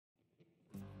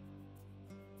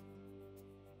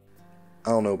I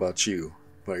don't know about you,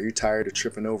 but are you tired of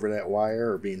tripping over that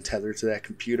wire or being tethered to that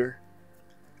computer?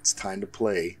 It's time to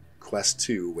play Quest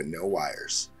 2 with no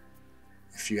wires.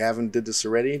 If you haven't did this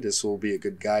already, this will be a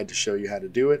good guide to show you how to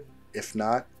do it. If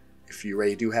not, if you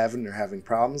already do have it and are having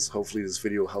problems, hopefully this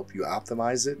video will help you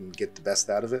optimize it and get the best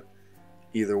out of it.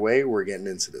 Either way, we're getting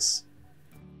into this.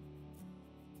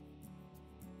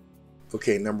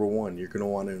 Okay, number one, you're going to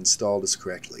want to install this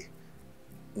correctly.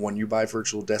 When you buy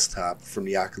Virtual Desktop from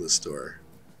the Oculus Store,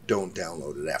 don't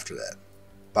download it after that.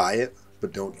 Buy it,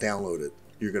 but don't download it.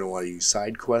 You're going to want to use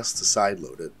SideQuest to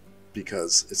sideload it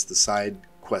because it's the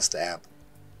SideQuest app,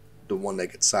 the one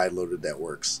that gets sideloaded, that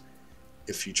works.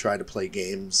 If you try to play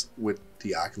games with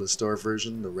the Oculus Store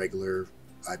version, the regular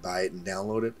I buy it and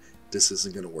download it, this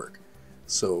isn't going to work.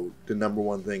 So the number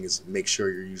one thing is make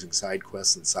sure you're using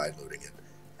SideQuest and sideloading it.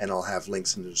 And I'll have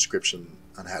links in the description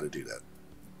on how to do that.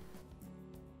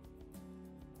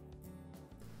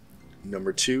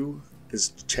 Number two is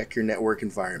check your network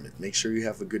environment. Make sure you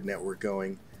have a good network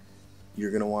going. You're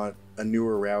going to want a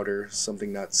newer router,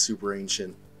 something not super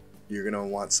ancient. You're going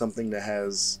to want something that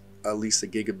has at least a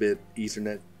gigabit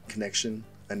Ethernet connection.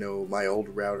 I know my old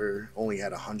router only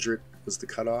had 100 was the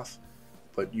cutoff,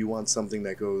 but you want something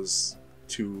that goes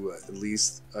to at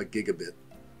least a gigabit.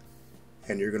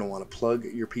 And you're going to want to plug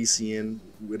your PC in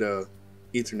with a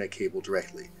Ethernet cable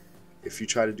directly. If you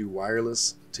try to do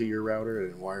wireless to your router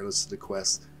and wireless to the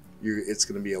Quest, it's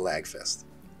going to be a lag fest.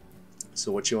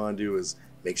 So what you want to do is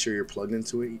make sure you're plugged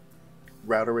into a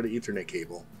router with an Ethernet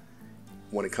cable.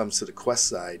 When it comes to the Quest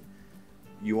side,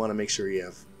 you want to make sure you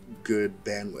have good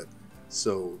bandwidth.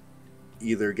 So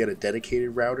either get a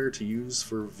dedicated router to use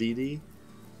for VD,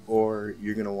 or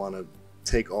you're going to want to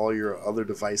take all your other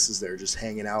devices that are just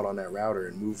hanging out on that router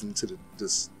and move them to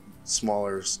this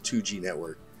smaller 2G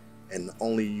network and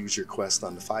only use your Quest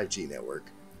on the 5G network.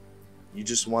 You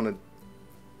just want to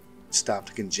stop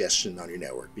the congestion on your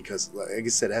network because, like I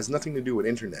said, it has nothing to do with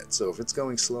internet. So if it's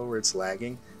going slow or it's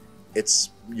lagging,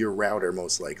 it's your router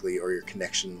most likely, or your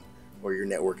connection, or your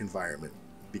network environment,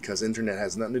 because internet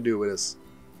has nothing to do with us.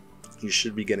 You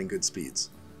should be getting good speeds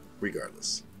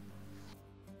regardless.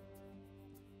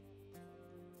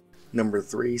 Number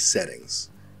three, settings.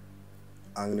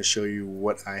 I'm going to show you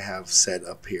what I have set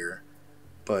up here,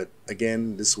 but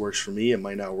again, this works for me, it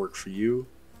might not work for you.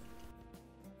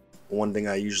 One thing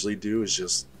I usually do is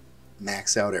just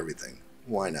max out everything.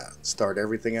 Why not? Start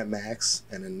everything at max,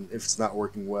 and then if it's not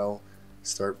working well,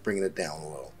 start bringing it down a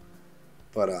little.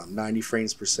 But 90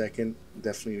 frames per second,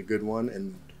 definitely a good one.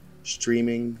 And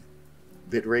streaming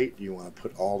bitrate, you want to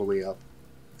put all the way up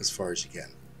as far as you can.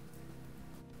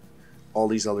 All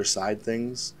these other side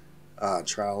things,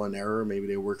 trial and error, maybe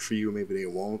they work for you, maybe they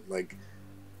won't. Like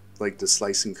the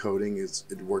slicing coding,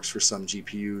 it works for some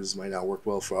GPUs, might not work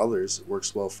well for others. It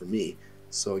works well for me.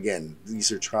 So again,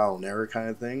 these are trial and error kind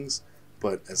of things,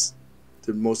 but as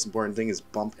the most important thing is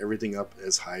bump everything up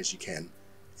as high as you can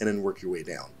and then work your way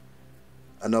down.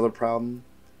 Another problem,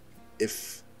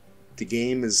 if the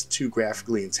game is too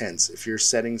graphically intense, if your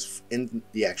settings in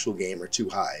the actual game are too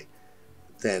high,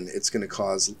 then it's going to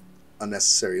cause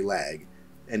unnecessary lag,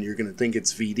 and you're going to think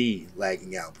it's VD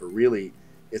lagging out, but really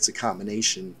it's a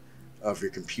combination of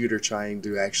your computer trying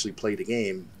to actually play the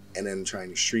game and then trying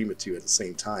to stream it to you at the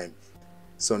same time.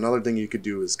 So another thing you could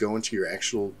do is go into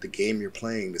the game you're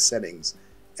playing, the settings,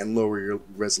 and lower your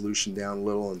resolution down a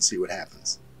little and see what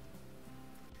happens.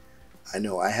 I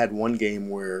know I had one game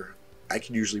where I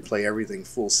could usually play everything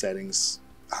full settings,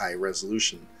 high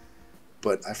resolution,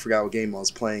 but I forgot what game I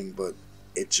was playing, but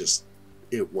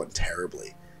it went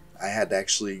terribly. I had to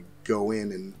actually go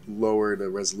in and lower the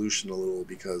resolution a little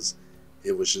because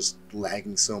it was just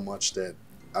lagging so much that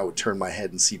I would turn my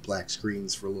head and see black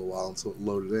screens for a little while until it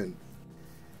loaded in.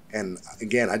 And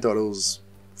again, I thought it was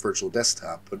Virtual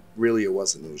Desktop, but really it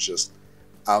wasn't. It was just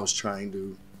I was trying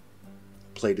to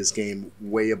play this game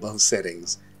way above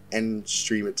settings and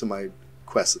stream it to my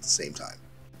Quest at the same time.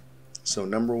 So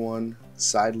number one,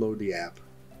 sideload the app.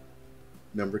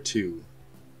 Number two,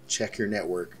 check your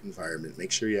network environment.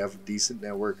 Make sure you have a decent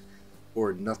network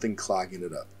or nothing clogging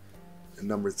it up. And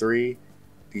number three,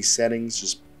 these settings,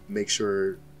 just make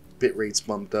sure bitrate's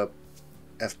bumped up,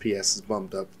 FPS is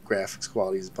bumped up, graphics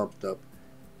quality is bumped up.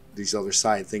 These other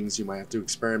side things you might have to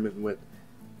experiment with,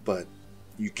 but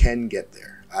you can get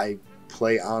there. I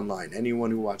play online.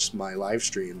 Anyone who watched my live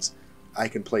streams, I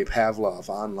can play Pavlov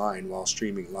online while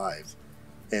streaming live,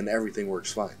 and everything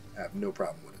works fine. I have no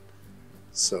problem with it.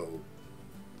 So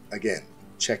again,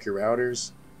 check your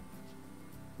routers,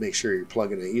 make sure you're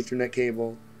plugging an Ethernet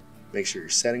cable, make sure your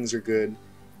settings are good,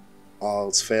 all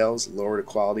else fails, lower the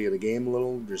quality of the game a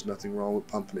little. There's nothing wrong with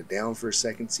pumping it down for a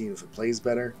second, seeing if it plays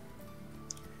better.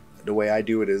 The way I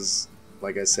do it is,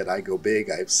 like I said, I go big.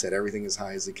 I've set everything as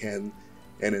high as I can,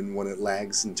 and then when it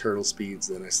lags in turtle speeds,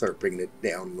 then I start bringing it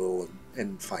down a little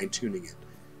and fine-tuning it.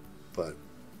 But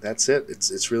that's it.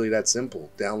 It's really that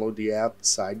simple. Download the app,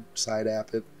 side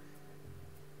app it,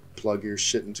 plug your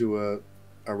shit into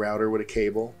a router with a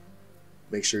cable.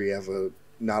 Make sure you have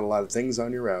not a lot of things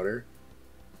on your router.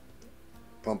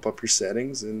 Bump up your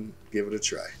settings and give it a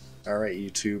try. Alright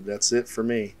YouTube, that's it for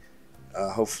me.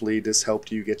 Hopefully this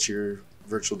helped you get your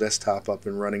virtual desktop up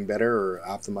and running better or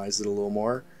optimize it a little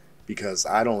more, because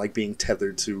I don't like being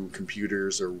tethered to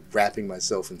computers or wrapping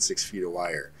myself in 6 feet of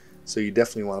wire. So you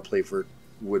definitely want to play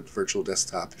with virtual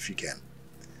desktop if you can.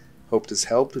 Hope this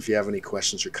helped. If you have any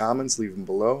questions or comments, leave them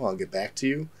below. I'll get back to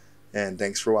you. And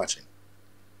thanks for watching.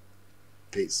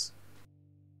 Peace.